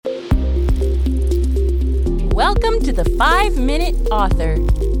Welcome to the 5-Minute Author,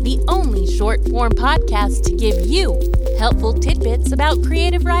 the only short-form podcast to give you helpful tidbits about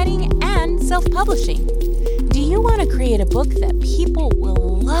creative writing and self-publishing. Do you want to create a book that people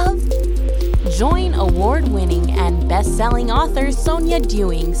will love? Join award-winning and best-selling author Sonia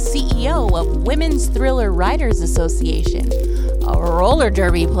Dewing, CEO of Women's Thriller Writers Association, a roller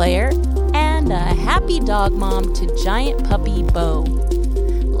derby player, and a happy dog mom to giant puppy Bo.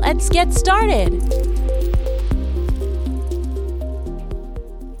 Let's get started!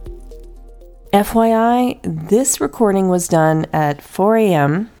 FYI, this recording was done at 4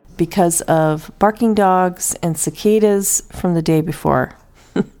 a.m. because of barking dogs and cicadas from the day before.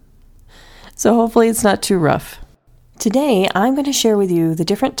 So hopefully it's not too rough. Today, I'm going to share with you the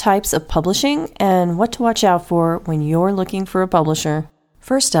different types of publishing and what to watch out for when you're looking for a publisher.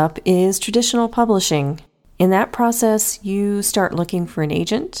 First up is traditional publishing. In that process, you start looking for an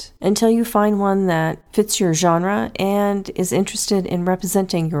agent until you find one that fits your genre and is interested in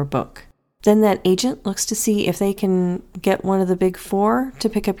representing your book. Then that agent looks to see if they can get one of the big four to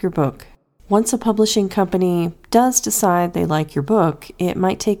pick up your book. Once a publishing company does decide they like your book, it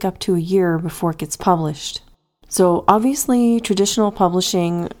might take up to a year before it gets published. So obviously, traditional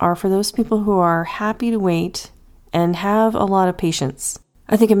publishing are for those people who are happy to wait and have a lot of patience.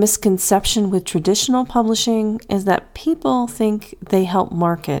 I think a misconception with traditional publishing is that people think they help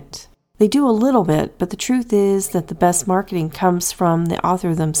market. They do a little bit, but the truth is that the best marketing comes from the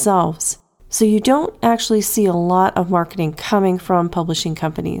author themselves. So you don't actually see a lot of marketing coming from publishing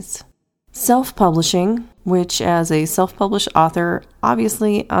companies. Self-publishing, which as a self-published author,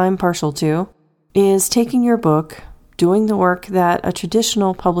 obviously I'm partial to, is taking your book, doing the work that a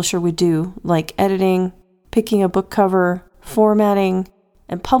traditional publisher would do, like editing, picking a book cover, formatting,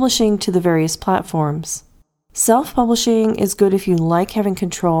 and publishing to the various platforms. Self-publishing is good if you like having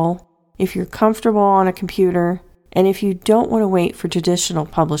control, if you're comfortable on a computer, and if you don't want to wait for traditional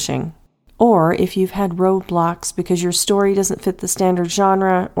publishing. Or if you've had roadblocks because your story doesn't fit the standard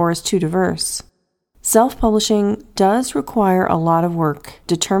genre or is too diverse. Self-publishing does require a lot of work,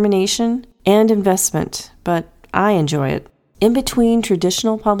 determination, and investment, but I enjoy it. In between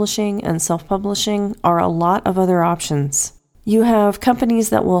traditional publishing and self-publishing are a lot of other options. You have companies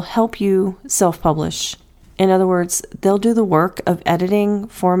that will help you self-publish. In other words, they'll do the work of editing,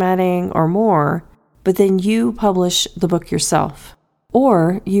 formatting, or more, but then you publish the book yourself.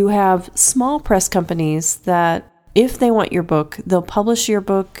 Or you have small press companies that, if they want your book, they'll publish your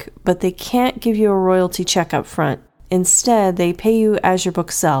book, but they can't give you a royalty check up front. Instead, they pay you as your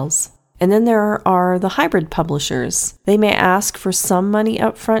book sells. And then there are the hybrid publishers. They may ask for some money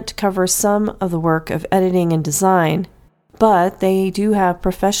up front to cover some of the work of editing and design, but they do have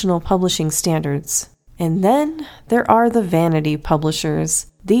professional publishing standards. And then there are the vanity publishers.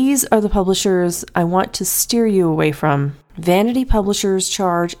 These are the publishers I want to steer you away from. Vanity publishers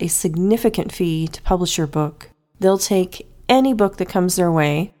charge a significant fee to publish your book. They'll take any book that comes their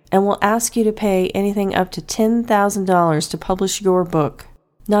way and will ask you to pay anything up to $10,000 to publish your book.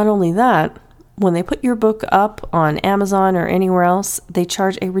 Not only that, when they put your book up on Amazon or anywhere else, they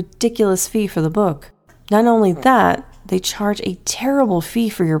charge a ridiculous fee for the book. Not only that, they charge a terrible fee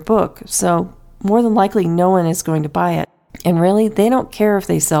for your book, so more than likely no one is going to buy it. And really, they don't care if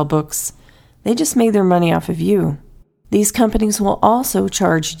they sell books. They just made their money off of you. These companies will also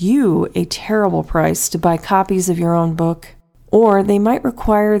charge you a terrible price to buy copies of your own book, or they might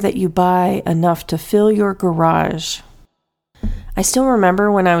require that you buy enough to fill your garage. I still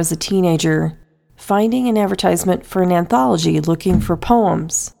remember when I was a teenager, finding an advertisement for an anthology looking for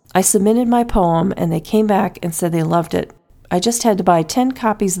poems. I submitted my poem and they came back and said they loved it. I just had to buy 10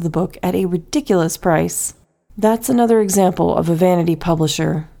 copies of the book at a ridiculous price. That's another example of a vanity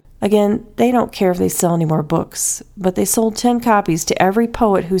publisher. Again, they don't care if they sell any more books, but they sold 10 copies to every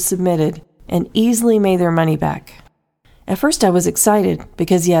poet who submitted and easily made their money back. At first I was excited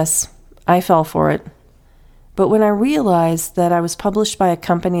because yes, I fell for it. But when I realized that I was published by a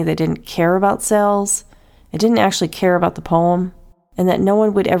company that didn't care about sales, it didn't actually care about the poem, and that no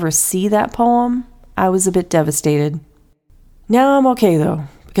one would ever see that poem, I was a bit devastated. Now I'm okay though,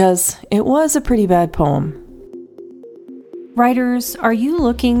 because it was a pretty bad poem. Writers, are you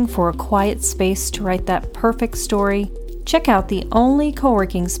looking for a quiet space to write that perfect story? Check out the only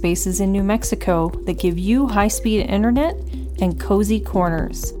co-working spaces in New Mexico that give you high-speed internet and cozy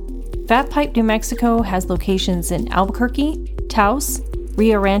corners. Fat Pipe New Mexico has locations in Albuquerque, Taos,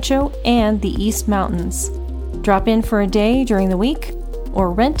 Rio Rancho, and the East Mountains. Drop in for a day during the week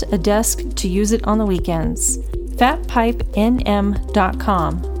or rent a desk to use it on the weekends.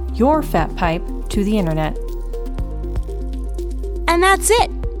 FatPipeNM.com, your fat pipe to the internet. And that's it.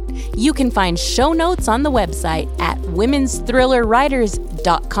 You can find show notes on the website at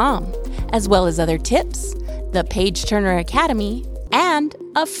women'sthrillerwriters.com, as well as other tips, the Page Turner Academy, and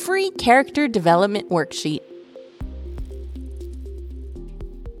a free character development worksheet.